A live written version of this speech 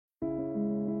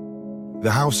The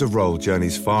House of Rohl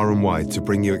journeys far and wide to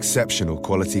bring you exceptional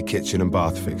quality kitchen and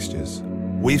bath fixtures.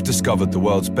 We've discovered the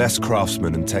world's best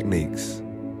craftsmen and techniques.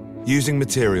 Using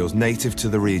materials native to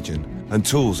the region and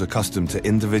tools accustomed to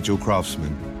individual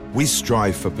craftsmen, we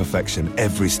strive for perfection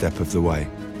every step of the way.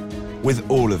 With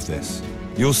all of this,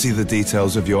 you'll see the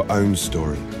details of your own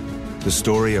story, the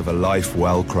story of a life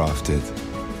well crafted.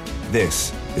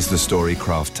 This is the story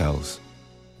Craft tells.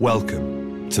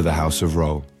 Welcome to the House of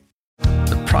Rohl.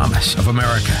 The promise of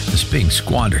America is being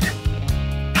squandered.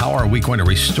 How are we going to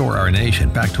restore our nation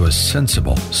back to a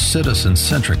sensible,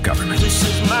 citizen-centric government? This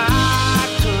is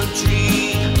my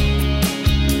country.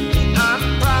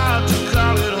 I'm proud to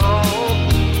call it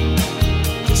home.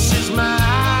 This is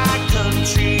my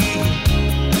country,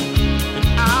 and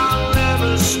I'll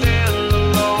never stand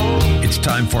alone. It's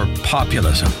time for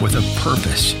populism with a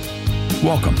purpose.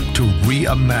 Welcome to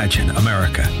Reimagine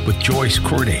America with Joyce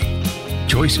Cordy.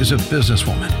 Joyce is a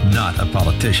businesswoman, not a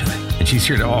politician, and she's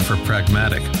here to offer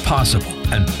pragmatic, possible,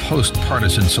 and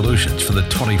post-partisan solutions for the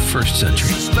 21st century.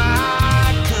 This is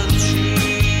my country.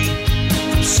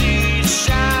 See it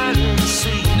shine and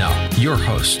see. Now, your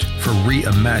host for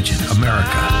Reimagine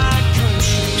America,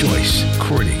 Joyce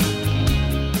Cordy.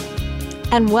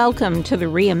 And welcome to the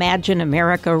Reimagine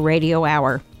America Radio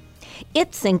Hour.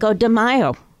 It's Cinco de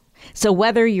Mayo. So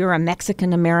whether you're a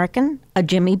Mexican-American, a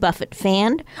Jimmy Buffett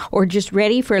fan, or just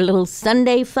ready for a little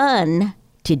Sunday fun,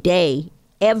 today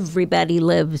everybody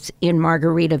lives in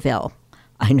Margaritaville.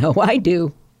 I know I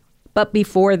do. But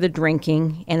before the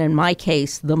drinking, and in my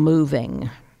case, the moving,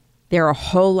 there are a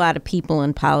whole lot of people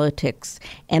in politics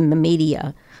and the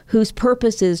media whose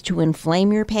purpose is to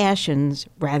inflame your passions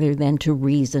rather than to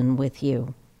reason with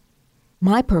you.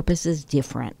 My purpose is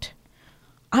different.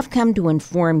 I've come to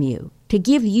inform you, to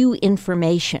give you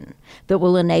information that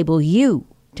will enable you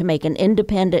to make an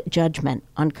independent judgment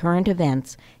on current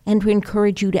events and to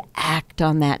encourage you to act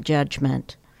on that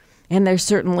judgment. And there's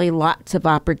certainly lots of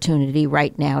opportunity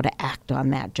right now to act on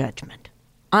that judgment.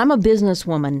 I'm a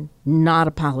businesswoman, not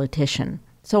a politician,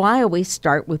 so I always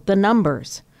start with the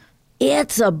numbers.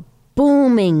 It's a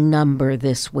booming number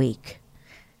this week.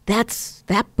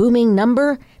 That booming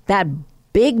number, that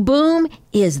big boom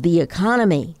is the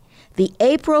economy. The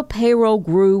April payroll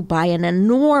grew by an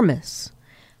enormous,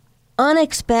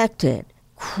 unexpected,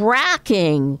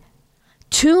 cracking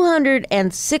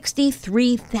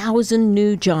 263,000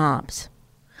 new jobs.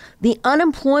 The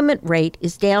unemployment rate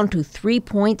is down to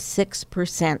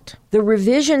 3.6%. The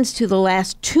revisions to the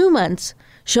last 2 months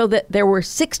show that there were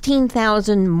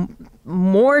 16,000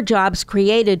 more jobs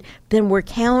created than were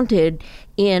counted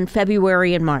in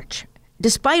February and March,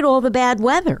 despite all the bad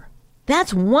weather.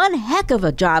 That's one heck of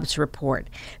a jobs report.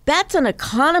 That's an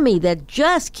economy that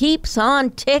just keeps on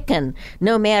ticking,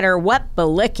 no matter what the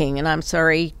licking. And I'm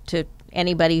sorry to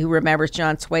anybody who remembers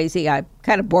John Swayze. I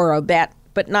kind of borrowed that,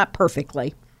 but not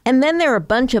perfectly. And then there are a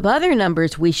bunch of other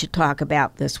numbers we should talk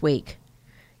about this week.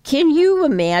 Can you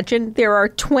imagine there are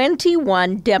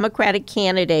 21 Democratic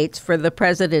candidates for the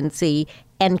presidency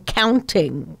and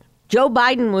counting? Joe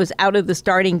Biden was out of the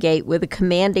starting gate with a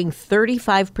commanding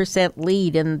 35%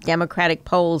 lead in Democratic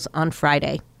polls on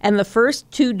Friday. And the first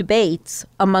two debates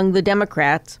among the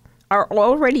Democrats are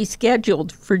already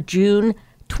scheduled for June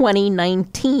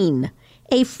 2019,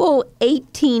 a full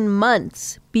 18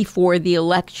 months before the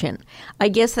election. I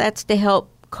guess that's to help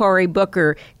Cory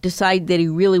Booker decide that he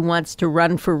really wants to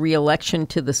run for re-election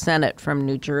to the Senate from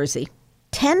New Jersey.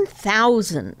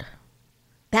 10,000.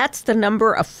 That's the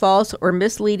number of false or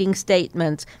misleading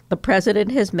statements the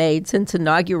president has made since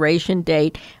inauguration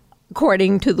date,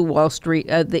 according to the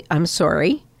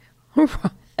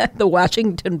the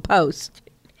Washington Post.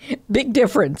 Big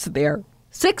difference there.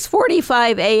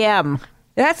 6:45 a.m.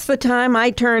 That's the time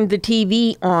I turned the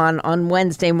TV on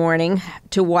Wednesday morning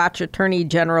to watch Attorney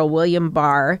General William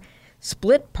Barr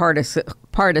split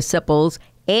participles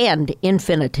and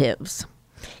infinitives.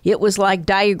 It was like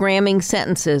diagramming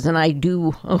sentences, and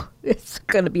it's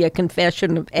going to be a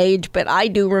confession of age, but I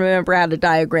do remember how to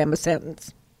diagram a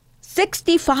sentence.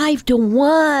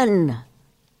 65-1.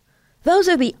 Those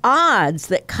are the odds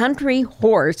that Country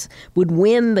Horse would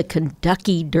win the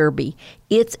Kentucky Derby.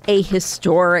 It's a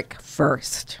historic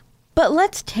first. But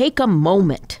let's take a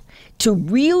moment to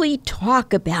really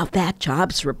talk about that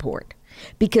jobs report.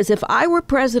 Because if I were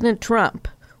President Trump,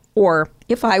 or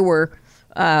if I were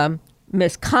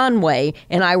Miss Conway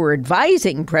and I were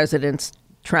advising President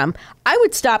Trump, I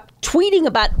would stop tweeting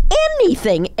about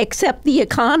anything except the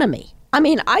economy. I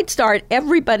mean, I'd start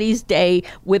everybody's day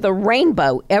with a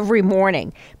rainbow every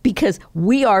morning because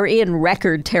we are in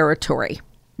record territory.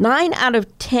 9 out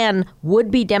of 10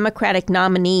 would-be Democratic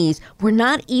nominees were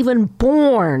not even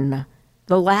born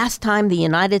the last time the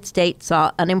United States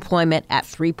saw unemployment at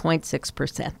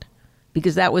 3.6%,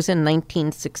 because that was in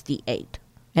 1968.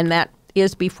 And that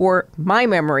is before my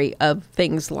memory of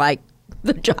things like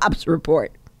the jobs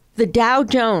report. The Dow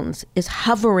Jones is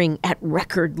hovering at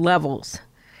record levels,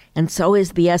 and so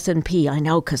is the S&P. I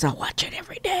know because I watch it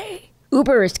every day.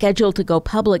 Uber is scheduled to go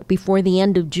public before the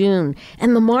end of June,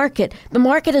 and the market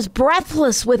is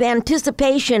breathless with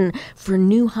anticipation for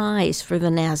new highs for the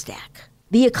NASDAQ.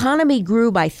 The economy grew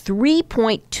by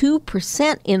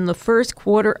 3.2% in the first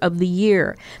quarter of the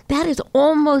year. That is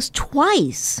almost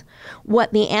twice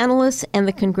what the analysts and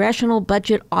the Congressional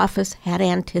Budget Office had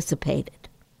anticipated.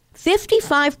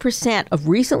 55% of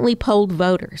recently polled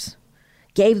voters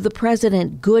gave the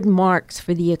president good marks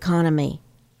for the economy.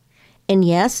 And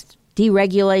yes,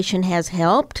 deregulation has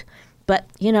helped, but,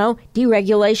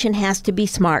 deregulation has to be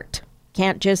smart.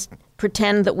 Can't just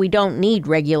pretend that we don't need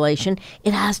regulation.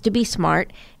 It has to be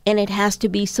smart, and it has to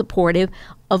be supportive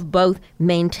of both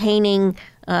maintaining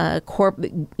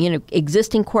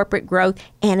existing corporate growth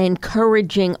and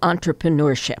encouraging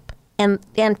entrepreneurship. And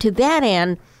to that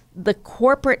end, the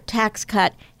corporate tax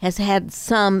cut has had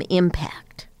some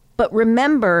impact. But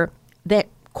remember that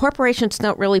corporations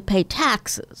don't really pay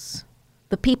taxes.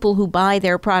 The people who buy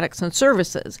their products and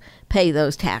services pay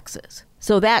those taxes.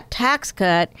 So that tax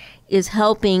cut is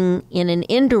helping in an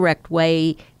indirect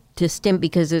way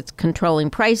because it's controlling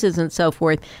prices and so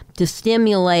forth, to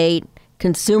stimulate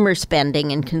consumer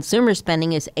spending. And consumer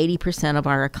spending is 80% of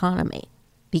our economy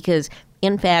because,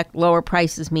 in fact, lower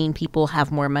prices mean people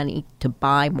have more money to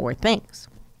buy more things.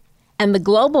 And the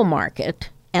global market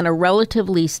and a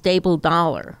relatively stable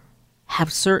dollar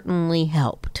have certainly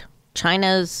helped.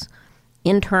 China's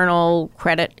internal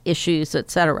credit issues,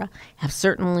 etc., have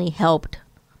certainly helped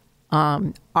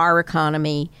our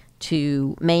economy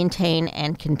to maintain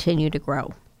and continue to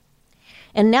grow.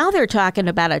 And now they're talking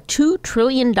about a $2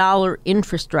 trillion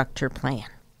infrastructure plan.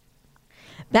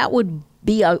 That would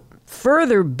be a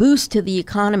further boost to the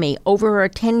economy. Over a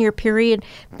 10-year period,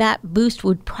 that boost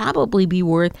would probably be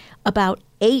worth about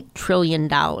 $8 trillion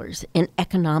in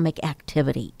economic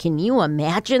activity. Can you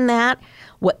imagine that?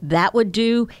 What that would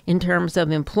do in terms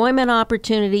of employment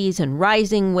opportunities and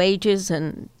rising wages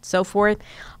and so forth.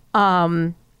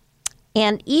 And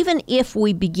even if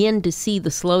we begin to see the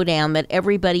slowdown that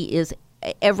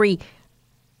every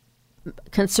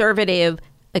conservative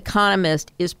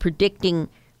economist is predicting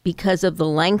because of the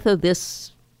length of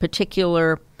this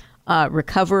particular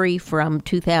recovery from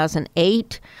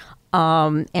 2008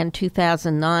 and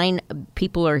 2009,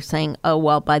 people are saying,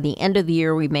 by the end of the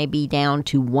year, we may be down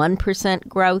to 1%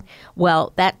 growth.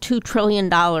 Well, that $2 trillion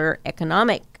that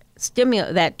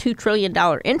 $2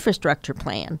 trillion infrastructure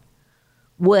plan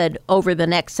would, over the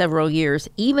next several years,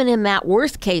 even in that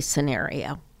worst case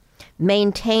scenario,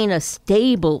 maintain a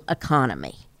stable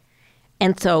economy.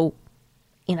 And so,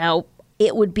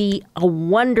 it would be a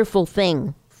wonderful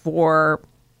thing for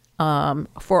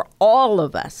all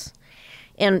of us.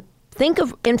 And think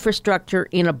of infrastructure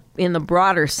in the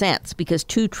broader sense, because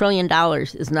 $2 trillion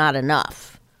is not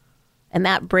enough. And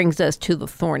that brings us to the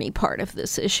thorny part of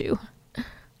this issue.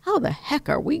 How the heck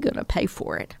are we going to pay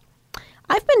for it?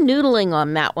 I've been noodling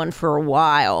on that one for a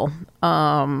while.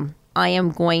 I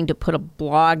am going to put a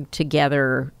blog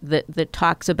together that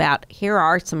talks about, here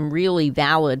are some really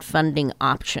valid funding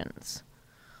options.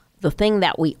 The thing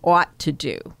that we ought to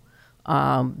do,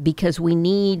 because we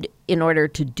need, in order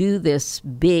to do this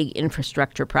big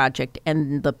infrastructure project,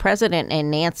 and the president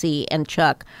and Nancy and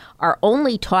Chuck are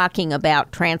only talking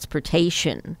about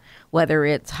transportation, whether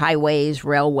it's highways,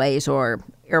 railways, or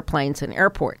airplanes and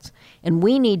airports. And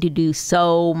we need to do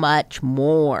so much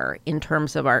more in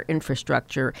terms of our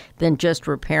infrastructure than just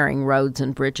repairing roads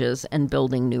and bridges and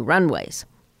building new runways.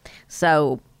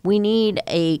 So we need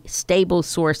a stable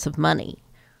source of money.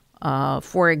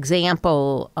 For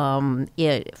example,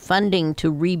 funding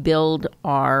to rebuild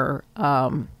our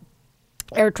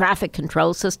air traffic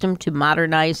control system, to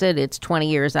modernize it. It's 20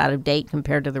 years out of date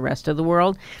compared to the rest of the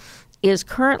world, is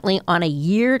currently on a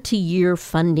year-to-year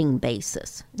funding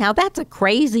basis. Now, that's a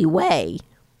crazy way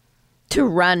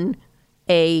to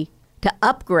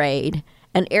upgrade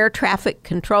an air traffic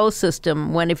control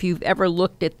system when, if you've ever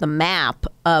looked at the map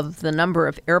of the number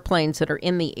of airplanes that are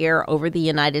in the air over the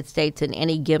United States at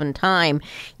any given time,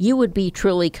 you would be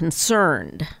truly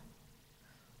concerned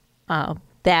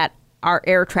that our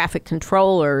air traffic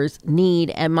controllers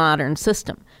need a modern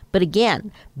system. But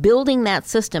again, building that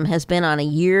system has been on a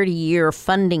year-to-year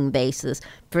funding basis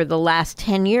for the last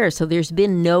 10 years. So there's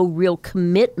been no real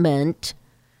commitment.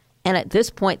 And at this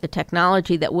point, the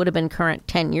technology that would have been current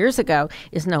 10 years ago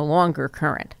is no longer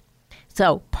current.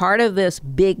 So part of this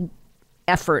big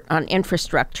effort on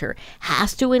infrastructure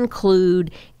has to include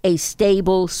a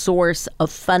stable source of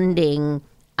funding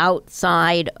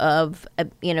outside of,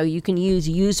 you can use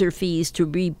user fees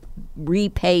to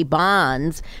repay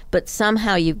bonds, but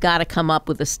somehow you've got to come up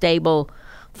with a stable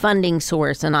funding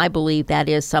source, and I believe that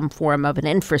is some form of an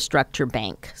infrastructure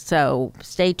bank. So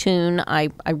stay tuned. I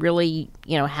really,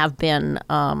 have been,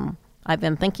 I've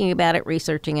been thinking about it,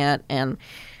 researching it, and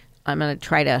I'm going to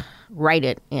try to write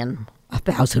it in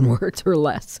 1,000 words or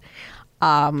less.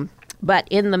 But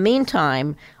in the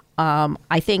meantime,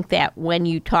 I think that when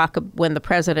the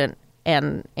president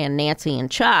and Nancy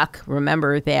and Chuck,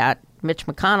 remember that Mitch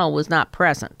McConnell was not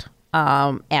present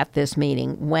at this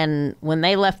meeting. When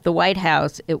they left the White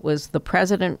House, it was the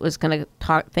president was going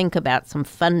to think about some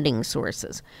funding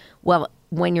sources. Well,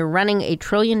 when you're running $1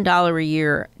 trillion a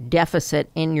year deficit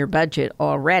in your budget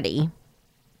already,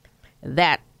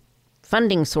 that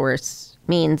funding source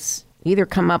means either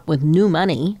come up with new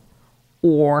money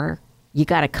or you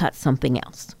got to cut something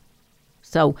else.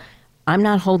 So I'm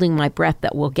not holding my breath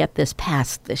that we'll get this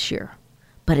passed this year,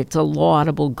 but it's a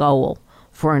laudable goal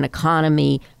for an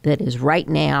economy that is right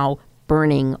now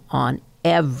burning on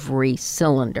every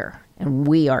cylinder. And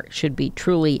we should be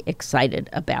truly excited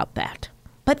about that.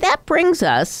 But that brings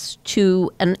us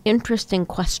to an interesting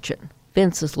question.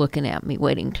 Vince is looking at me,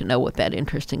 waiting to know what that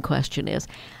interesting question is.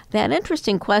 That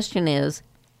interesting question is,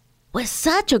 with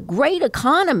such a great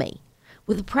economy,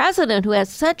 with a president who has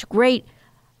such great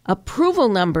approval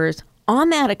numbers on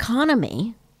that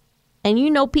economy,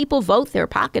 and people vote their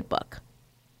pocketbook.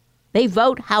 They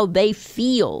vote how they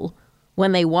feel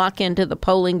when they walk into the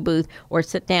polling booth or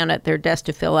sit down at their desk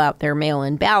to fill out their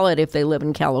mail-in ballot if they live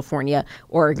in California,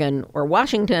 Oregon, or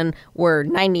Washington, where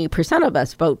 90% of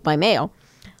us vote by mail.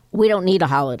 We don't need a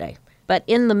holiday. But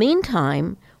in the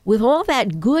meantime, with all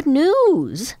that good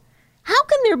news, how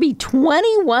can there be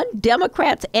 21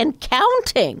 Democrats and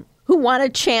counting who want to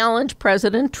challenge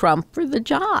President Trump for the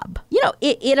job?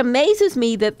 It amazes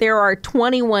me that there are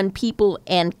 21 people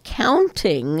and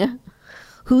counting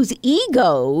whose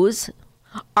egos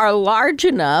are large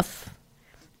enough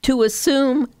to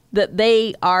assume that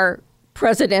they are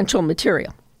presidential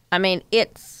material. I mean,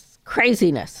 it's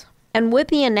craziness. And with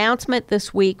the announcement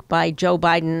this week by Joe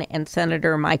Biden and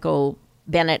Senator Michael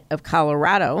Bennet of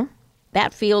Colorado,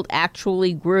 that field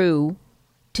actually grew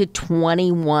to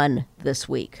 21 this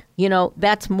week.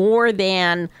 That's more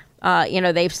than,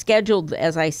 they've scheduled,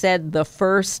 as I said, the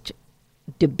first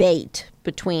debate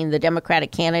between the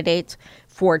Democratic candidates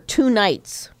for 2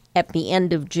 nights at the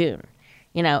end of June,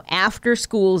 after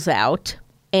school's out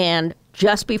and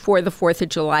just before the 4th of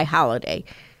July holiday.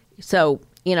 So,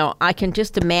 I can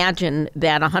just imagine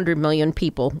that 100 million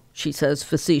people, she says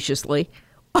facetiously,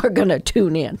 are going to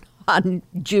tune in on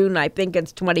June, I think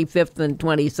it's 25th and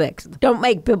 26th. Don't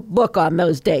make the book on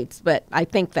those dates, but I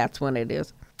think that's when it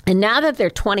is. And now that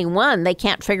they're 21, they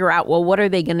can't figure out, well, what are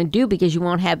they going to do? Because you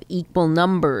won't have equal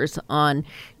numbers on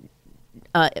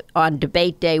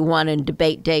debate day 1 and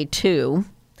debate day 2.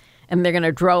 And they're going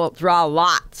to draw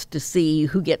lots to see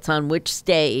who gets on which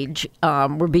stage.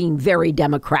 We're being very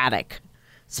democratic,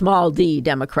 small d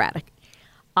democratic.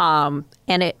 And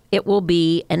it will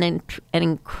be an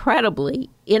incredibly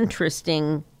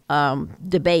interesting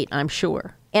debate, I'm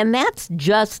sure. And that's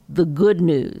just the good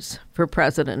news for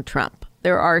President Trump.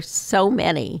 There are so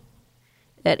many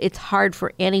that it's hard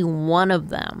for any one of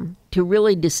them to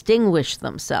really distinguish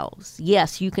themselves.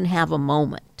 Yes, you can have a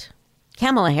moment.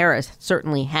 Kamala Harris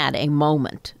certainly had a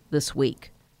moment this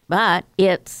week, but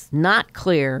it's not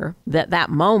clear that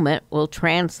that moment will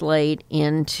translate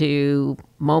into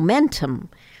momentum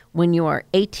when you are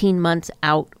 18 months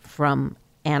out from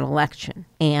an election.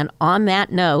 And on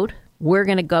that note, we're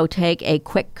going to go take a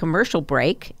quick commercial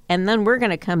break, and then we're going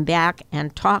to come back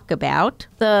and talk about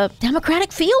the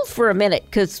Democratic field for a minute,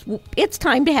 because it's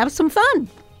time to have some fun.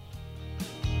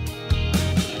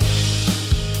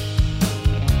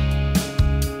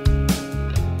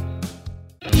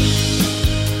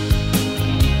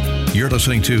 You're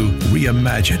listening to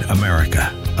Reimagine America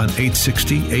on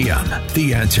 860 AM.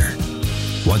 The Answer.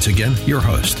 Once again, your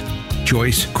host,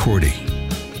 Joyce Cordy.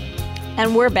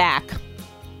 And we're back.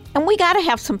 And we got to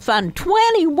have some fun.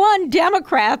 21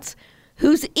 Democrats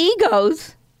whose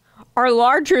egos are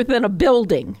larger than a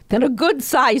building, than a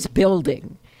good-sized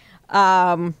building.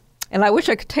 And I wish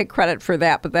I could take credit for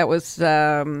that, but that was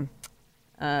Garrett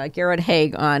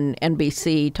Haig on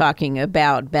NBC talking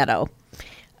about Beto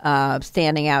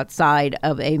standing outside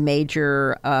of a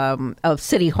major, of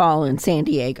City Hall in San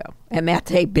Diego. And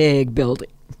that's a big building.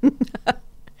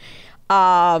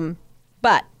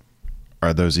 But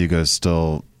are those egos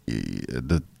still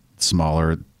the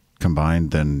smaller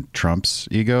combined than Trump's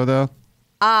ego, though?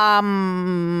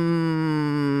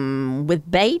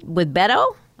 With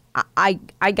Beto, I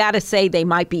gotta say they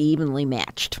might be evenly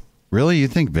matched. Really? You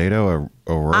think Beto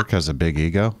O'Rourke has a big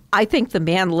ego? I think the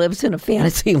man lives in a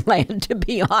fantasy land, to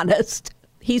be honest.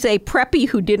 He's a preppy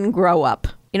who didn't grow up.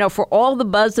 You know, for all the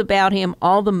buzz about him,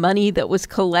 all the money that was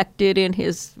collected in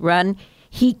his run,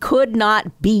 he could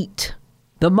not beat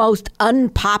the most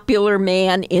unpopular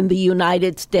man in the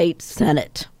United States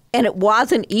Senate. And it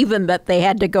wasn't even that they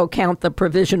had to go count the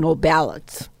provisional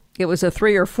ballots. It was a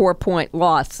 3 or 4 point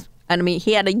loss. And I mean,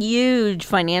 he had a huge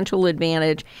financial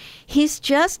advantage. He's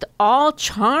just all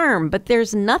charm, but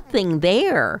there's nothing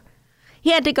there.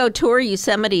 He had to go tour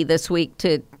Yosemite this week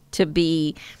to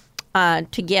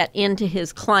get into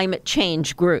his climate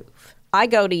change groove. I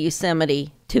go to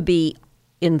Yosemite to be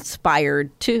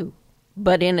inspired too,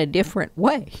 but in a different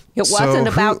way. It wasn't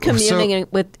about communing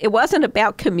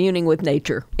with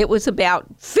nature. It was about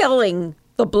filling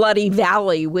the bloody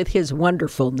valley with his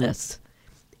wonderfulness.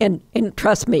 And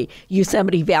trust me,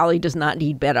 Yosemite Valley does not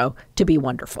need Beto to be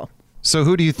wonderful. So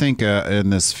who do you think in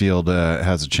this field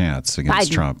has a chance against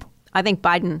Biden. Trump? I think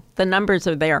Biden. The numbers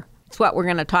are there. It's what we're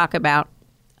going to talk about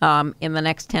in the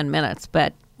next 10 minutes.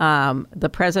 But the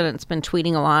president's been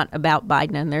tweeting a lot about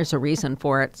Biden, and there's a reason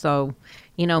for it. So,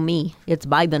 you know me, it's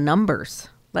by the numbers.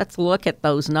 Let's look at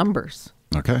those numbers.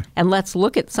 Okay. And let's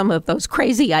look at some of those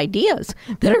crazy ideas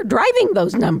that are driving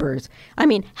those numbers. I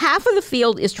mean, half of the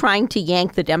field is trying to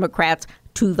yank the Democrats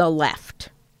to the left.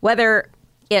 Whether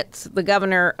it's the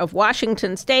governor of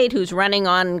Washington State who's running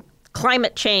on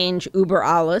climate change uber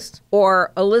alles,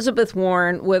 or Elizabeth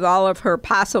Warren with all of her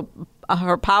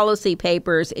policy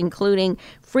papers, including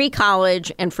free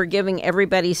college and forgiving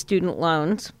everybody's student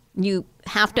loans. You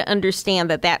have to understand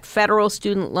that federal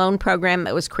student loan program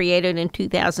that was created in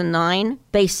 2009,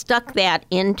 they stuck that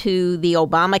into the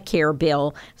Obamacare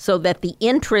bill so that the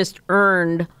interest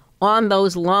earned on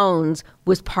those loans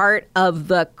was part of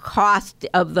the cost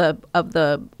of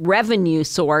the revenue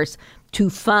source to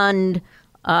fund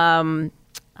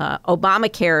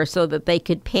Obamacare so that they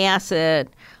could pass it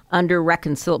under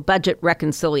budget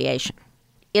reconciliation.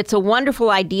 It's a wonderful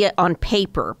idea on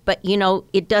paper, but, you know,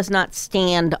 it does not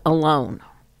stand alone.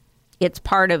 It's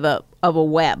part of a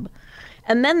web.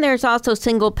 And then there's also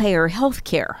single-payer health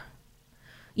care.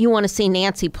 You want to see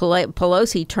Nancy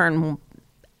Pelosi turn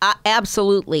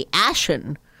absolutely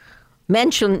ashen,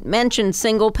 mention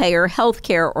single-payer health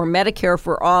care or Medicare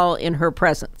for all in her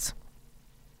presence.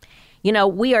 You know,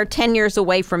 we are 10 years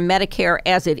away from Medicare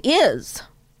as it is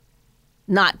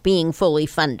not being fully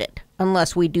funded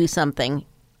unless we do something.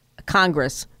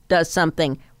 Congress does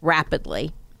something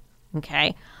rapidly,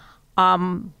 okay?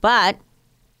 And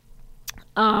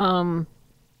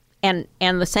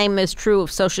the same is true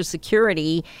of Social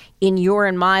Security in your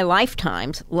and my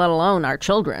lifetimes, let alone our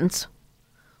children's.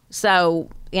 So,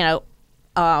 you know,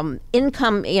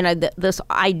 income, you know, this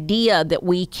idea that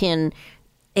we can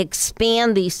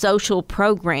expand these social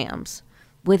programs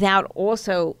without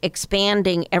also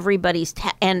expanding everybody's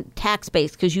tax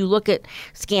base. Because you look at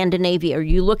Scandinavia, or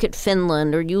you look at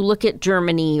Finland, or you look at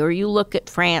Germany, or you look at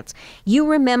France. You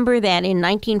remember that in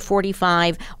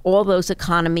 1945, all those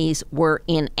economies were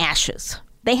in ashes.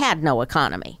 They had no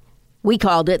economy. We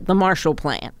called it the Marshall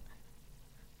Plan.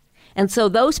 And so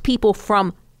those people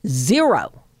from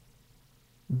zero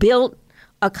built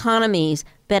economies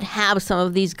that have some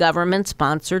of these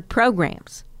government-sponsored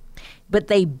programs. But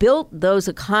they built those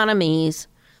economies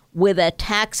with a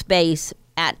tax base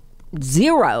at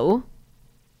zero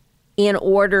in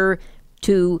order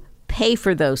to pay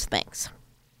for those things.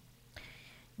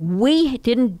 We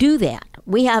didn't do that.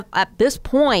 We have, at this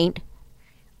point,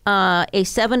 a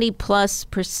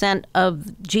 70+% of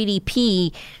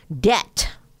GDP debt.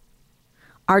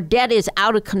 Our debt is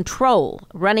out of control,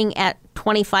 running at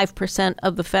 25%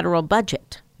 of the federal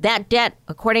budget. That debt,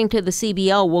 according to the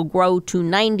CBO, will grow to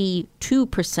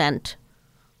 92%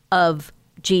 of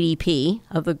GDP,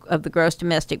 of the gross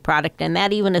domestic product, and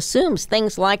that even assumes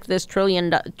things like this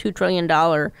 $2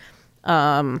 trillion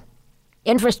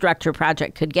infrastructure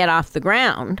project could get off the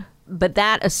ground. But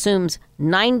that assumes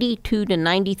 92 to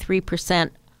 93%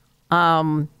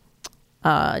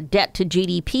 debt to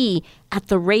GDP at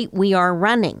the rate we are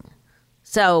running.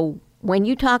 So when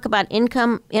you talk about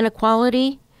income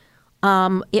inequality,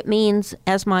 it means,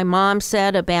 as my mom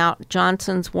said about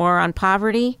Johnson's war on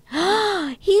poverty,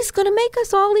 he's going to make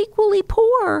us all equally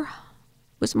poor.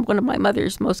 It was one of my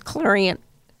mother's most clarion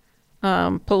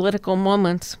political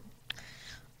moments.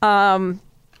 There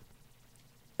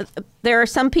are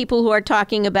some people who are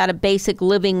talking about a basic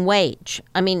living wage.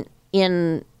 I mean,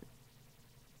 in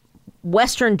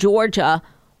Western Georgia,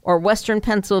 or Western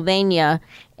Pennsylvania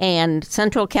and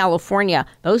Central California,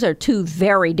 those are two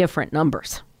very different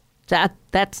numbers.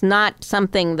 That's not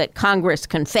something that Congress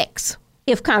can fix,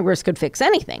 if Congress could fix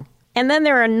anything. And then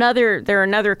there are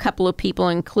another couple of people,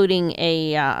 including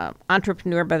a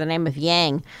entrepreneur by the name of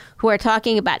Yang, who are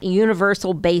talking about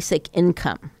universal basic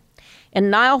income. And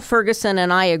Niall Ferguson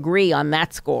and I agree on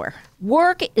that score.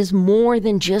 Work is more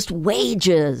than just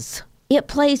wages. It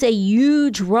plays a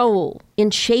huge role in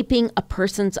shaping a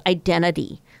person's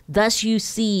identity. Thus you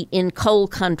see in coal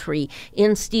country,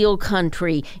 in steel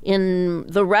country, in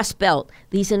the Rust Belt,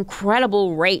 these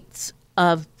incredible rates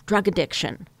of drug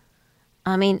addiction.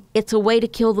 I mean, it's a way to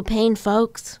kill the pain,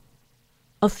 folks,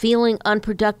 of feeling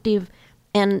unproductive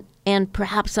and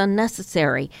perhaps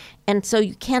unnecessary. And so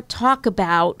you can't talk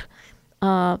about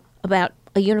a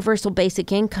universal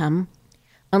basic income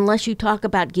unless you talk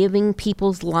about giving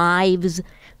people's lives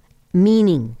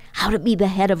meaning, how to be the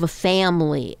head of a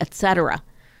family, etc.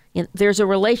 There's a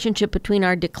relationship between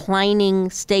our declining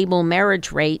stable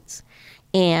marriage rates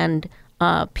and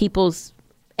people's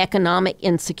economic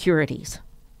insecurities.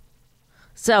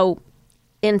 So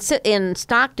in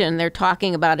Stockton, they're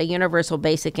talking about a universal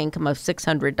basic income of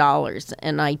 $600.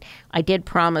 And I did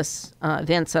promise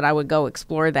Vince that I would go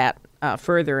explore that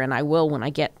further, and I will when I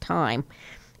get time.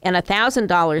 And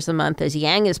 $1,000 a month, as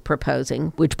Yang is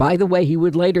proposing, which, by the way, he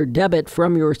would later debit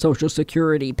from your Social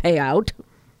Security payout,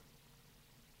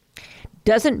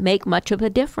 doesn't make much of a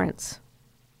difference.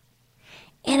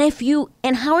 And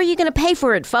how are you going to pay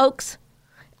for it, folks?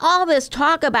 All this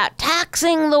talk about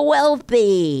taxing the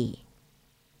wealthy.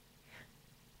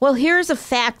 Well, here's a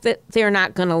fact that they're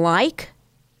not going to like.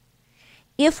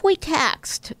 If we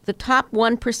taxed the top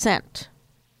 1%,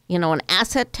 an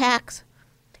asset tax,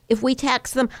 if we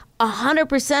tax them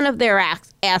 100% of their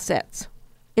assets,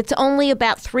 it's only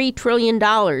about $3 trillion.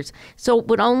 So it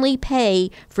would only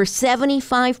pay for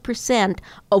 75%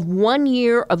 of 1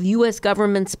 year of U.S.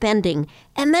 government spending.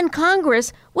 And then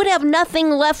Congress would have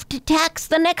nothing left to tax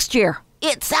the next year.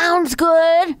 It sounds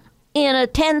good in a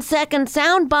 10-second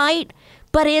soundbite,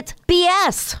 but it's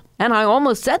BS. And I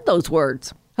almost said those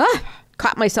words.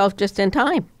 Caught myself just in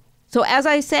time. So as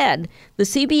I said, the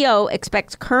CBO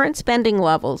expects current spending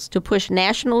levels to push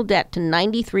national debt to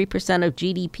 93% of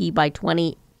GDP by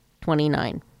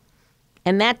 2029.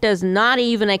 And that does not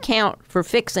even account for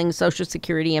fixing Social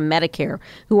Security and Medicare,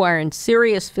 who are in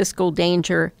serious fiscal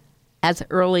danger as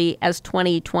early as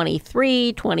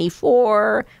 2023,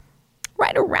 24,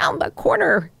 right around the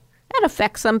corner. That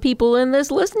affects some people in this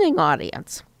listening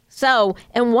audience. So,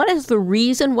 and what is the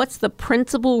reason? What's the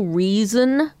principal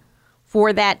reason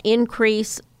for that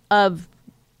increase of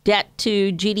debt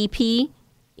to GDP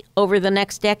over the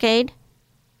next decade?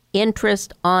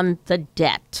 Interest on the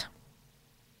debt.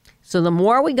 So the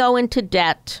more we go into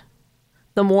debt,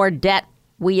 the more debt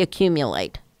we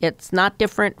accumulate. It's not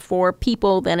different for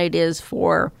people than it is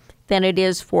for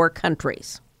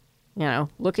countries.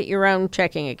 Look at your own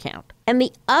checking account. And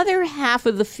the other half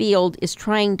of the field is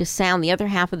trying to sound, the other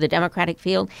half of the Democratic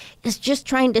field is just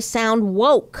trying to sound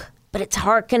woke. But it's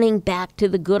hearkening back to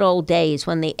the good old days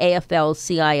when the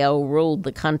AFL-CIO ruled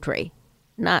the country,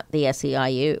 not the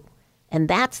SEIU. And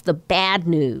that's the bad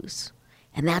news.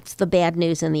 And that's the bad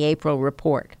news in the April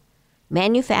report.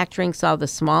 Manufacturing saw the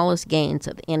smallest gains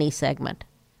of any segment.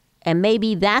 And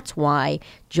maybe that's why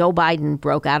Joe Biden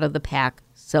broke out of the pack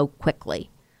so quickly.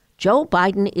 Joe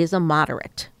Biden is a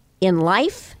moderate in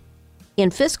life,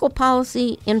 in fiscal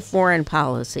policy, in foreign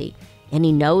policy, and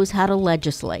he knows how to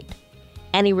legislate.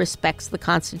 And he respects the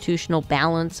constitutional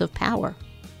balance of power.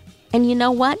 And you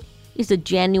know what? He's a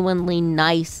genuinely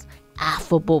nice,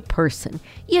 affable person.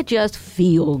 You just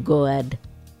feel good.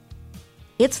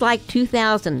 It's like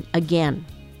 2000 again,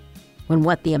 when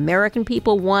what the American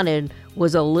people wanted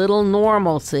was a little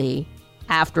normalcy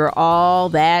after all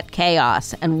that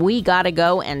chaos. And we got to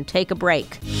go and take a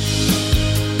break.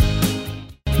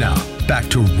 Now, back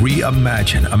to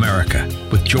Reimagine America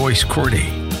with Joyce Cordy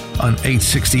on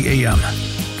 860 AM,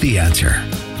 The Answer.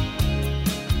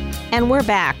 And we're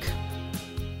back.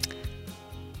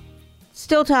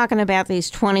 Still talking about these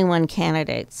 21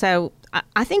 candidates. So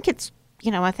I think it's,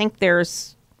 I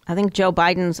think Joe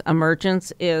Biden's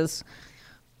emergence is,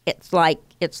 it's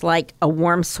like a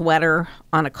warm sweater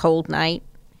on a cold night.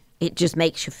 It just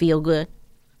makes you feel good.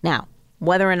 Now,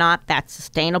 whether or not that's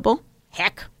sustainable,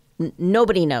 heck,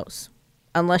 nobody knows,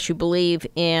 unless you believe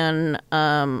in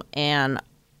an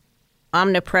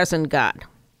omnipresent God,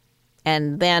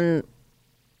 and then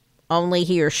only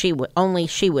she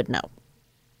would know.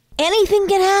 Anything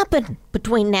can happen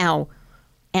between now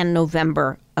and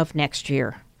November of next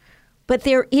year, but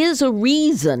there is a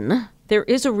reason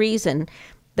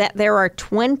that there are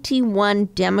 21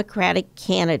 Democratic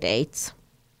candidates,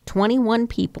 21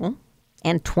 people,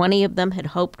 and 20 of them had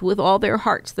hoped with all their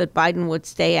hearts that Biden would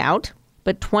stay out,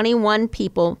 but 21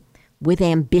 people with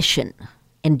ambition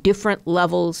and different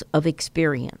levels of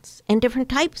experience and different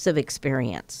types of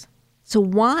experience. So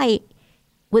why,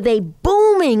 with a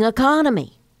booming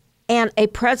economy and a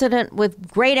president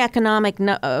with great economic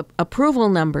approval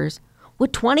numbers,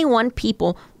 would 21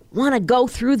 people want to go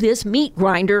through this meat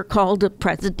grinder called a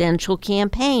presidential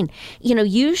campaign? You know,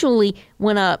 usually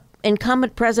when a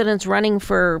incumbent president's running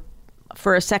for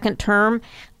a second term,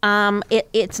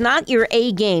 it's not your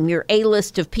A game, your A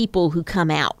list of people who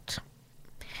come out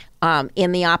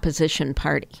in the opposition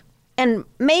party. And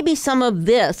maybe some of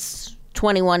this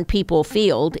 21 people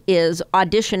field is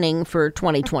auditioning for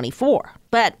 2024.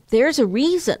 But there's a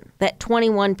reason that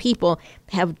 21 people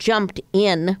have jumped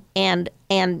in and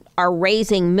are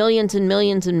raising millions and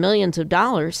millions and millions of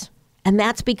dollars. And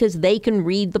that's because they can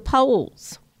read the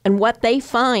polls. And what they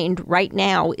find right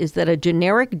now is that a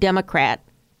generic Democrat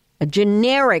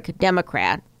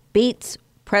beats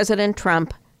President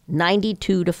Trump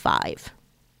 92 to 5,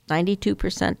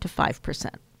 92% to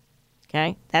 5%.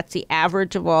 Okay, that's the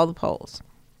average of all the polls.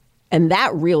 And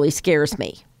that really scares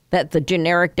me, that the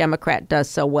generic Democrat does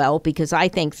so well, because I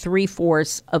think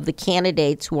 3/4 of the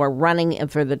candidates who are running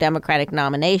for the Democratic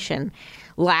nomination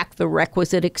lack the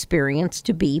requisite experience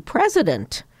to be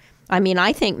president. I mean,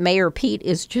 I think Mayor Pete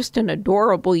is just an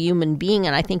adorable human being,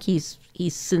 and I think he's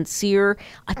sincere.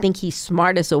 I think he's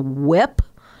smart as a whip.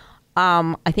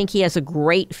 I think he has a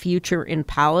great future in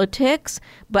politics.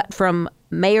 But from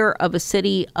mayor of a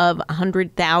city of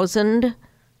 100,000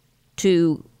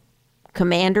 to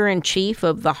commander-in-chief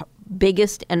of the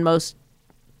biggest and most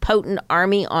potent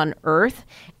army on earth,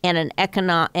 and an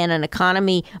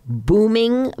economy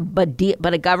booming, but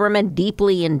a government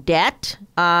deeply in debt,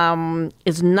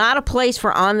 is not a place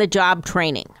for on-the-job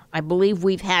training. I believe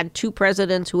we've had 2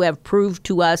 presidents who have proved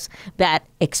to us that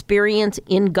experience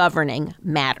in governing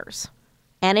matters.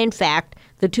 And in fact,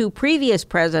 the 2 previous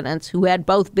presidents who had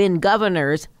both been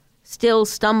governors still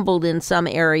stumbled in some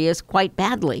areas quite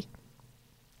badly.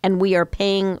 And we are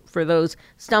paying for those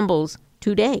stumbles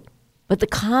today. But the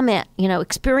comment,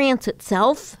 experience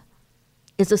itself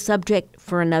is a subject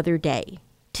for another day.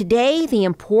 Today, the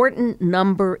important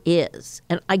number is,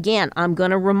 and again, I'm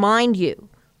going to remind you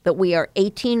that we are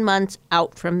 18 months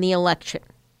out from the election.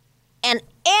 And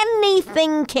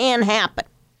anything can happen.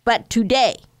 But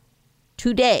today,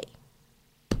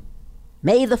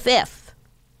 May the 5th,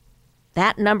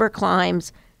 that number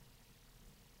climbs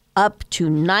up to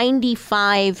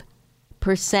 95%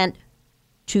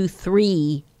 to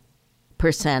 3%.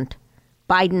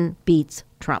 Biden beats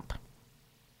Trump.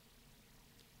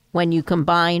 When you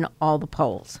combine all the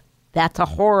polls, that's a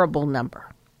horrible number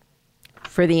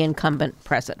for the incumbent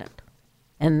president.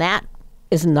 And that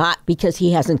is not because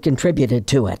he hasn't contributed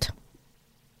to it.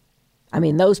 I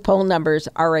mean, those poll numbers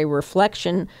are a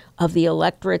reflection of the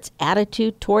electorate's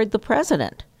attitude toward the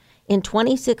president. In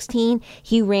 2016,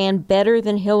 he ran better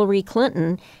than Hillary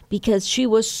Clinton because she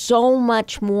was so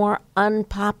much more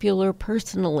unpopular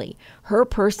personally. Her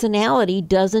personality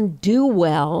doesn't do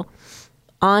well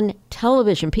on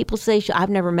television. People say, I've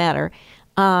never met her.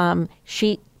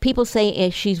 People say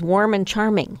she's warm and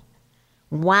charming.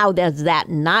 Wow, does that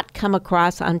not come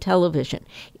across on television?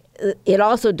 It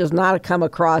also does not come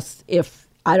across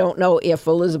I don't know if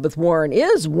Elizabeth Warren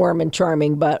is warm and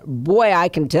charming, but boy, I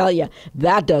can tell you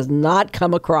that does not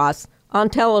come across on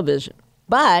television.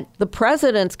 But the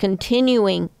president's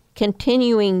continuing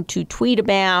to tweet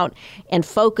about and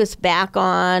focus back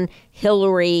on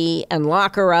Hillary and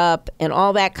lock her up and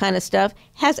all that kind of stuff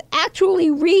has actually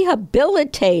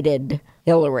rehabilitated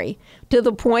Hillary to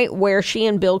the point where she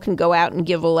and Bill can go out and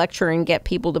give a lecture and get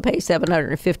people to pay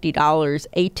 $750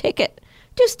 a ticket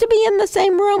just to be in the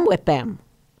same room with them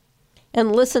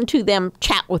and listen to them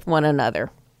chat with one another.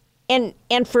 And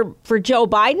for Joe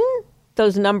Biden,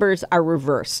 those numbers are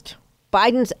reversed.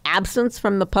 Biden's absence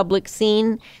from the public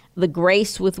scene, the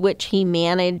grace with which he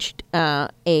managed an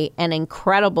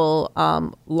incredible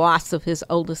loss of his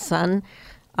oldest son,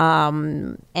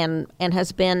 and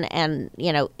has been an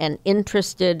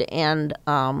interested and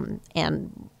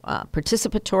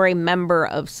participatory member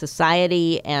of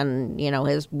society, and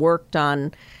has worked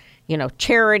on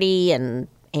charity and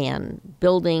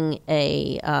building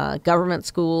a government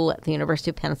school at the University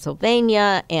of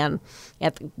Pennsylvania, and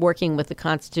working with the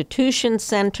Constitution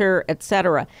Center,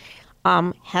 etc.,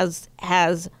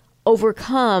 has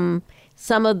overcome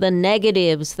some of the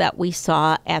negatives that we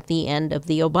saw at the end of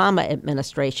the Obama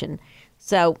administration.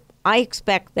 So I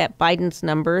expect that Biden's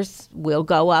numbers will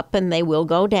go up and they will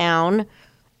go down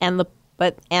And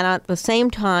at the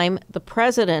same time, the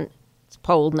president's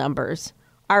poll numbers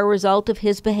are a result of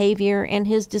his behavior and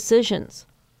his decisions.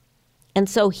 And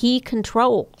so he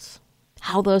controls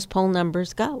how those poll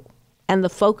numbers go. And the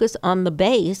focus on the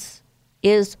base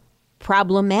is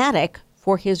problematic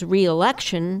for his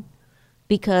reelection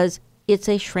because it's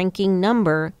a shrinking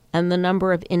number and the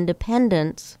number of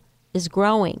independents is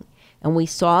growing. And we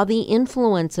saw the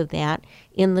influence of that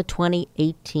in the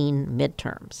 2018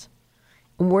 midterms.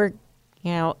 And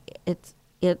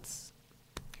it's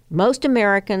most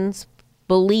Americans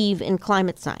believe in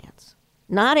climate science,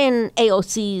 not in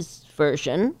AOC's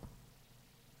version,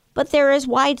 but there is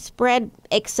widespread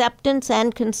acceptance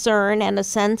and concern and a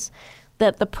sense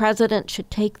that the president should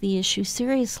take the issue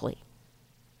seriously,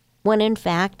 when in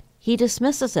fact he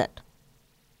dismisses it.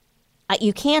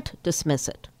 You can't dismiss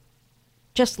it.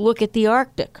 Just look at the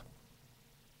Arctic.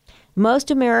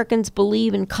 Most Americans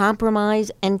believe in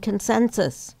compromise and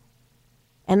consensus.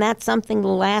 And that's something the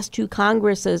last two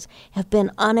Congresses have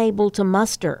been unable to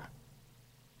muster.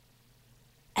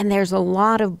 And there's a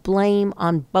lot of blame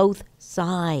on both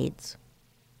sides.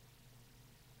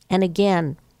 And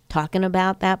again, talking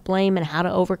about that blame and how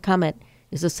to overcome it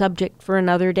is a subject for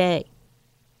another day.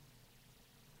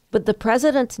 But the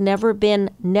president's never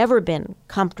been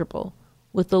comfortable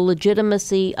with the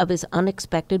legitimacy of his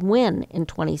unexpected win in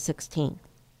 2016.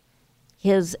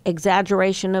 His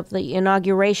exaggeration of the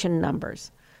inauguration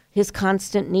numbers, his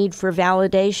constant need for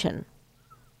validation,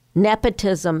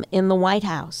 nepotism in the White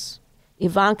House.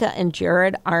 Ivanka and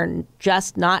Jared are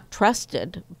just not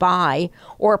trusted by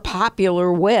or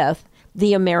popular with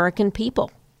the American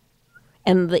people.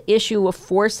 And the issue of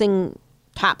forcing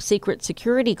top secret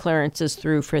security clearances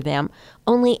through for them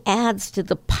only adds to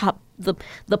the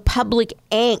public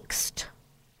angst,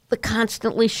 the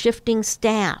constantly shifting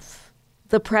staff,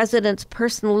 the president's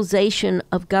personalization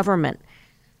of government.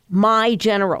 My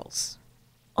generals.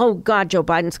 Oh, God, Joe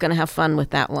Biden's going to have fun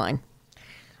with that line.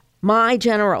 My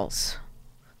generals.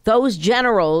 Those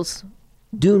generals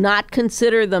do not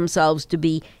consider themselves to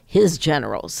be his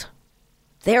generals.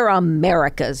 They're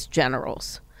America's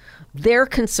generals. Their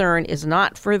concern is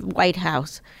not for the White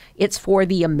House. It's for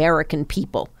the American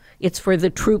people. It's for the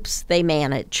troops they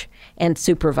manage and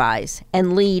supervise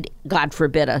and lead, God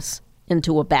forbid us,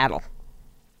 into a battle.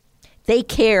 They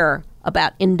care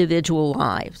about individual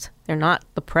lives. They're not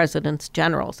the president's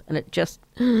generals. And it just,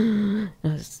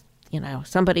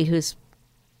 somebody who's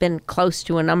been close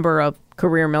to a number of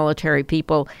career military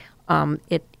people,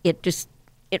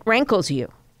 it rankles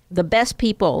you. The best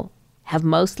people have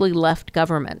mostly left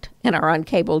government and are on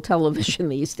cable television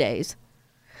these days.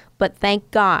 But thank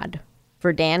God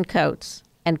for Dan Coats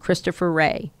and Christopher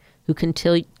Wray, who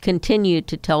continue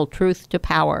to tell truth to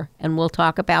power. And we'll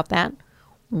talk about that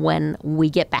when we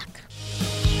get back.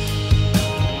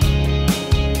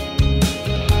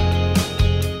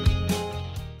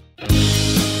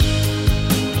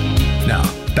 Now,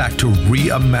 back to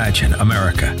Reimagine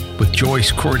America with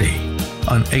Joyce Cordy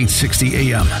on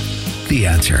 860 AM. The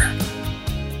Answer.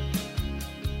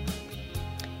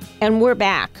 And we're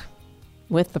back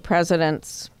with the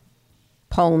president's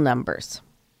poll numbers.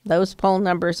 Those poll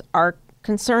numbers are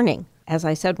concerning. As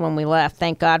I said when we left,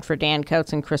 thank God for Dan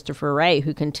Coats and Christopher Wray,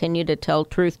 who continue to tell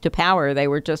truth to power. They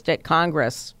were just at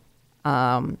Congress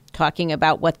talking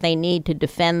about what they need to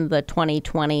defend the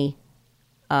 2020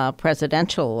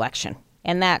 presidential election.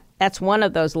 And that's one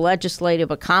of those legislative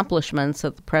accomplishments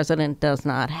that the president does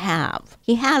not have.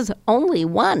 He has only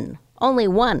one,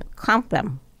 count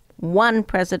them, one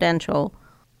presidential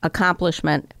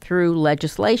accomplishment through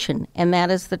legislation, and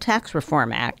that is the Tax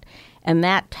Reform Act. And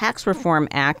that Tax Reform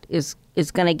Act is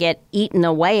going to get eaten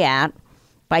away at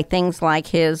by things like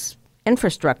his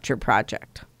infrastructure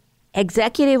project.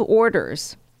 Executive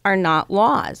orders are not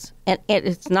laws, and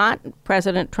it's not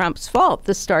President Trump's fault.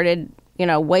 This started,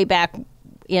 way back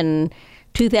in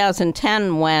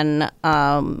 2010 when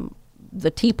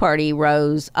the Tea Party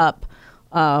rose up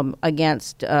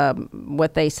against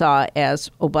what they saw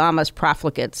as Obama's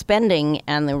profligate spending,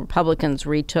 and the Republicans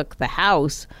retook the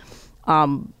House.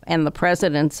 And the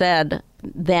president said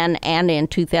then and in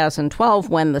 2012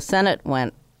 when the Senate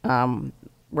went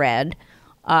red,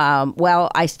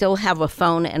 well, I still have a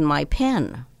phone and my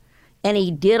pen. And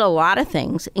he did a lot of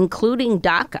things, including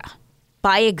DACA,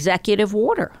 by executive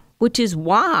order, which is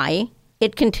why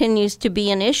it continues to be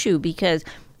an issue, because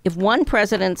if one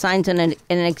president signs an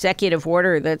executive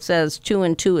order that says 2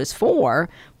 and 2 is 4,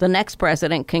 the next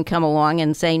president can come along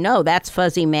and say, no, that's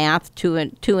fuzzy math. 2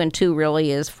 and 2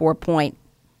 really is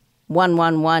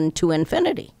 4.111 to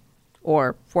infinity,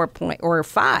 or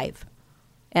 5.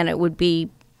 And it would be,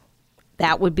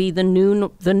 That would be the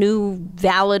new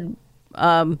valid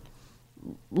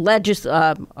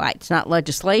it's not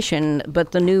legislation,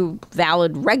 but the new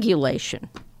valid regulation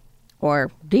or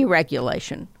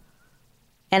deregulation.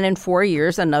 And in 4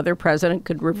 years, another president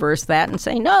could reverse that and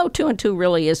say, no, 2 and 2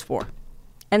 really is 4,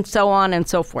 and so on and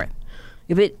so forth.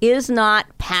 If it is not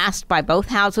passed by both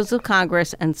houses of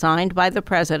Congress and signed by the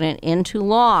president into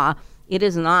law, it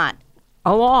is not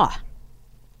a law.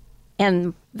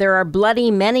 And there are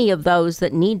bloody many of those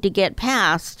that need to get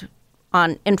passed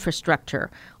on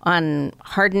infrastructure, on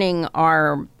hardening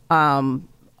our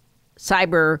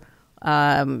cyber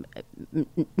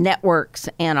networks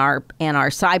and our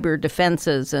cyber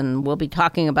defenses, and we'll be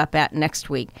talking about that next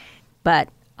week. But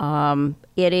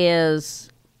it is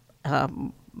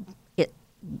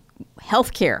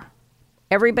health care.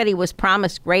 Everybody was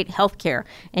promised great health care,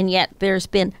 and yet there's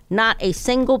been not a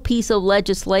single piece of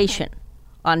legislation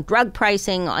on drug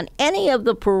pricing, on any of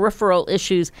the peripheral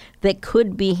issues that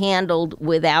could be handled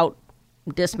without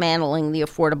dismantling the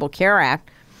Affordable Care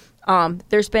Act.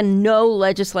 There's been no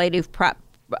legislative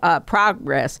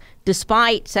progress,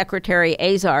 despite Secretary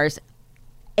Azar's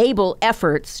able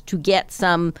efforts to get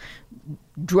some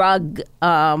drug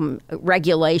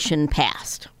regulation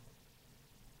passed.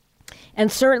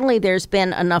 And certainly there's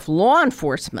been enough law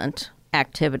enforcement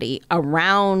activity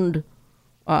around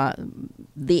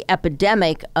the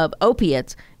epidemic of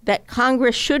opiates that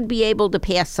Congress should be able to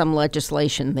pass some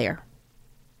legislation there.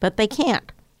 But they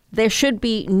can't. There should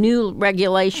be new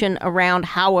regulation around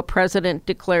how a president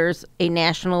declares a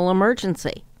national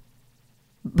emergency.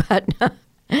 But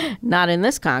not in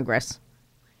this Congress.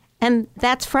 And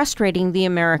that's frustrating the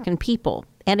American people.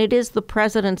 And it is the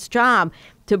president's job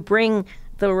to bring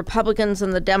the Republicans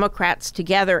and the Democrats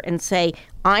together and say,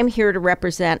 I'm here to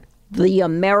represent the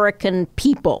American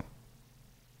people.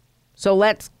 So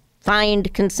let's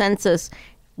find consensus.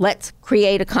 Let's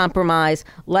create a compromise.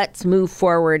 Let's move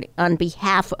forward on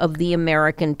behalf of the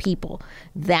American people.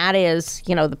 That is,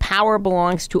 the power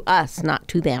belongs to us, not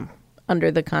to them,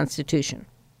 under the Constitution.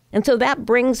 And so that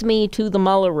brings me to the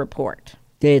Mueller report.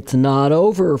 It's not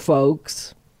over,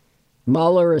 folks.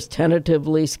 Mueller is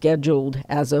tentatively scheduled,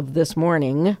 as of this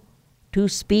morning, to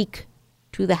speak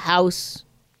to the House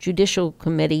Judicial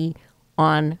Committee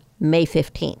on May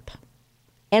 15th.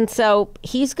 And so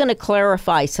he's going to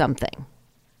clarify something,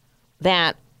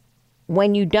 that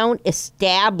when you don't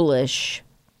establish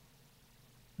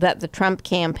that the Trump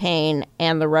campaign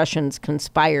and the Russians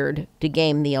conspired to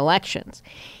game the elections,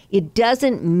 it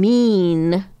doesn't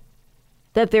mean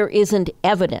that there isn't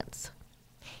evidence.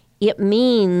 It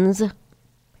means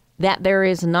that there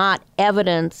is not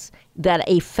evidence that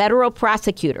a federal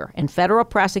prosecutor, and federal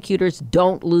prosecutors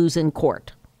don't lose in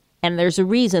court. And there's a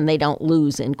reason they don't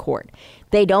lose in court.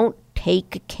 They don't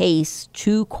take a case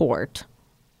to court.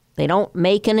 They don't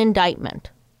make an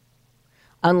indictment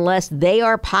unless they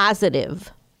are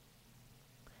positive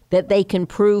that they can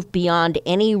prove beyond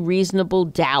any reasonable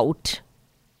doubt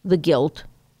the guilt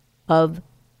of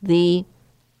the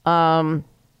of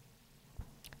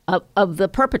the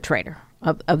perpetrator,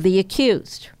 of the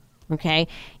accused. Okay?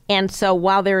 And so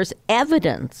while there is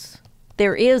evidence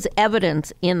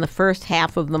in the first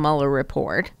half of the Mueller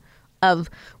report of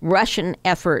Russian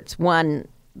efforts. One,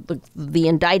 the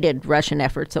indicted Russian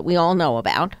efforts that we all know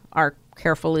about are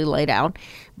carefully laid out.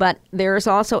 But there is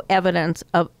also evidence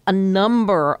of a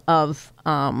number of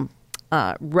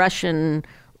Russian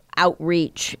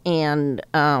outreach and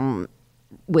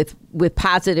with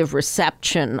positive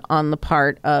reception on the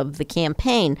part of the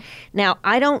campaign. Now,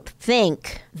 I don't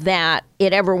think that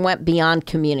it ever went beyond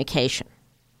communication.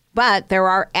 But there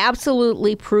are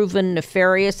absolutely proven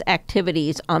nefarious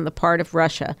activities on the part of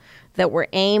Russia that were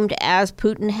aimed, as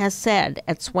Putin has said,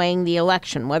 at swaying the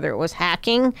election, whether it was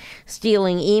hacking,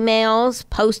 stealing emails,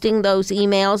 posting those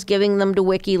emails, giving them to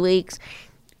WikiLeaks,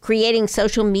 creating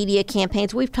social media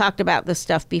campaigns. We've talked about this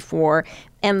stuff before.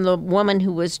 And the woman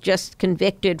who was just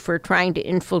convicted for trying to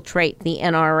infiltrate the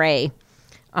NRA,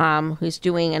 who's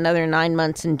doing another 9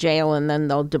 months in jail, and then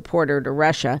they'll deport her to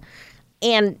Russia.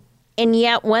 And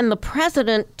yet when the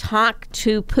president talked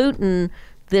to Putin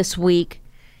this week,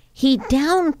 he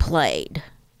downplayed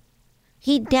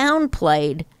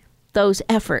those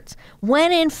efforts,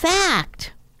 when in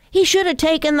fact he should have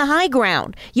taken the high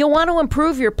ground. You want to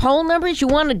improve your poll numbers? You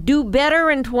want to do better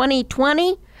in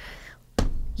 2020?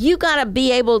 You got to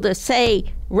be able to say,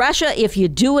 Russia, if you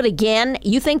do it again,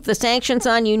 you think the sanctions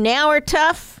on you now are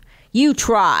tough? You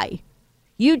try.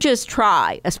 You just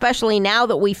try, especially now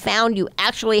that we found you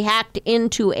actually hacked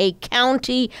into a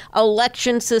county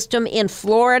election system in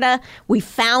Florida. We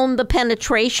found the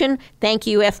penetration. Thank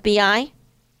you, FBI.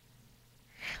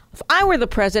 If I were the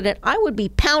president, I would be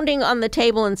pounding on the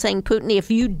table and saying, Putin,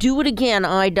 if you do it again,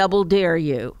 I double dare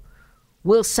you.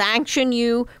 We'll sanction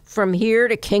you from here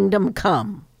to kingdom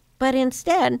come. But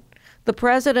instead, the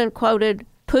president quoted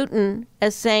Putin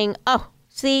as saying, oh,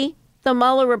 see, the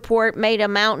Mueller report made a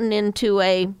mountain into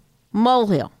a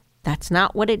molehill. That's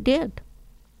not what it did.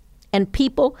 And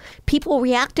people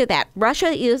react to that. Russia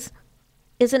is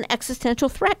an existential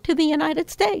threat to the United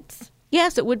States.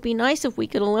 Yes, it would be nice if we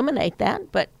could eliminate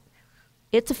that, but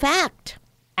it's a fact.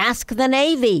 Ask the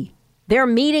Navy. They're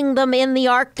meeting them in the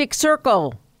Arctic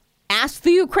Circle. Ask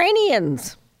the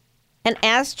Ukrainians. And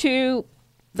as to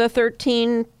the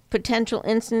 13 potential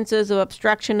instances of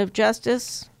obstruction of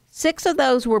justice, 6 of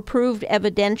those were proved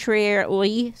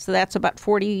evidentiarily, so that's about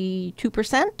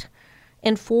 42%,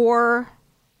 and 4,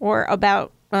 or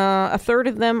about a third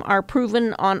of them, are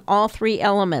proven on all 3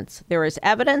 elements. There is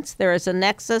evidence, there is a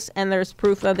nexus, and there's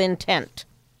proof of intent.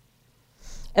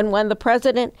 And when the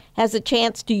president has a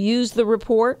chance to use the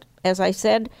report, as I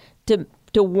said,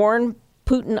 to warn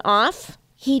Putin off,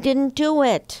 he didn't do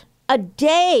it.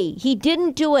 He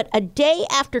didn't do it a day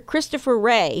after Christopher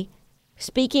Wray,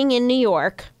 speaking in New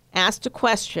York, asked a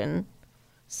question,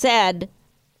 said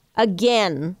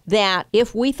again that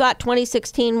if we thought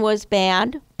 2016 was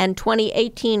bad and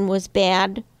 2018 was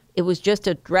bad, it was just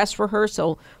a dress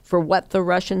rehearsal for what the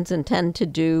Russians intend to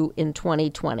do in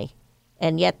 2020.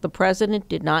 And yet the president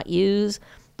did not use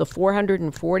the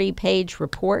 440-page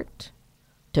report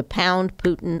to pound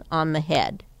Putin on the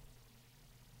head.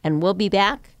 And we'll be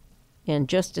back in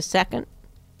just a second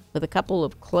with a couple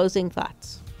of closing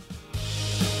thoughts.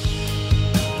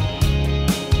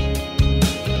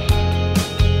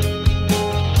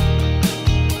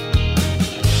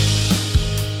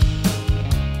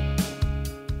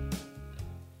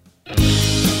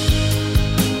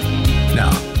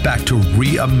 Now, back to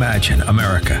Reimagine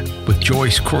America with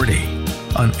Joyce Cordy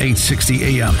on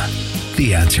 860 AM.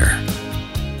 The Answer.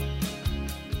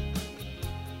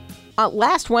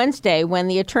 Last Wednesday, when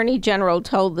the Attorney General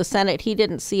told the Senate he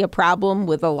didn't see a problem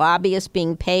with a lobbyist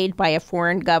being paid by a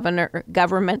foreign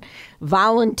government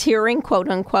volunteering, quote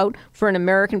unquote, for an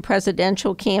American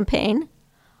presidential campaign,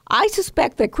 I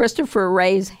suspect that Christopher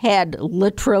Wray's head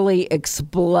literally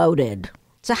exploded.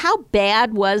 So how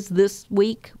bad was this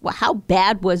week? How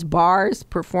bad was Barr's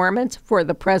performance for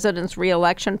the president's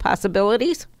reelection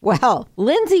possibilities? Well,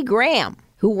 Lindsey Graham,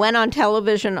 who went on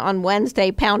television on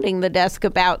Wednesday pounding the desk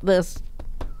about this,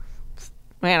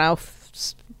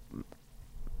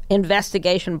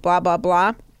 investigation, blah, blah,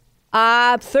 blah.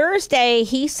 Thursday,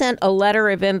 he sent a letter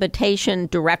of invitation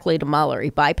directly to Mueller.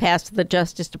 He bypassed the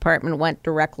Justice Department, went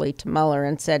directly to Mueller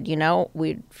and said,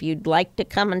 if you'd like to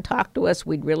come and talk to us,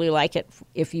 we'd really like it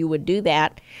if you would do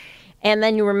that. And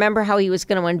then you remember how he was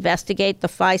going to investigate the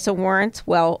FISA warrants?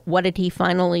 Well, what did he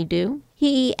finally do?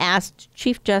 He asked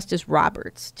Chief Justice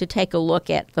Roberts to take a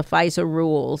look at the FISA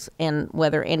rules and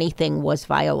whether anything was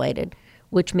violated,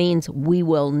 which means we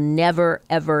will never,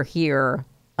 ever hear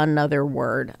another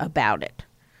word about it.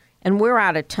 And we're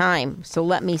out of time. So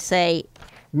let me say,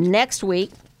 next week,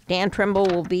 Dan Trimble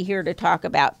will be here to talk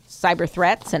about cyber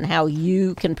threats and how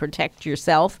you can protect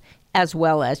yourself as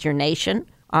well as your nation.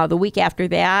 The week after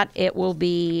that, it will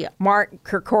be Mark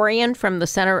Kerkorian from the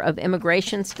Center of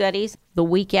Immigration Studies. The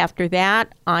week after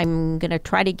that, I'm going to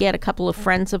try to get a couple of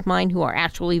friends of mine who are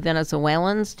actually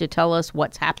Venezuelans to tell us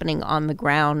what's happening on the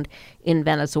ground in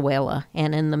Venezuela.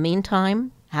 And in the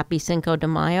meantime, happy Cinco de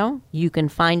Mayo. You can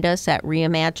find us at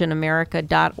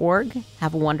reimagineamerica.org.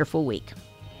 Have a wonderful week.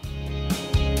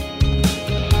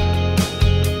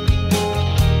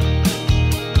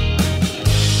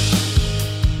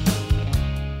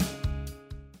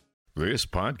 This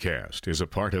podcast is a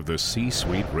part of the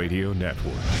C-Suite Radio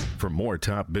Network. For more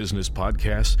top business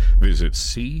podcasts, visit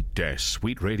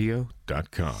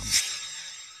c-suiteradio.com.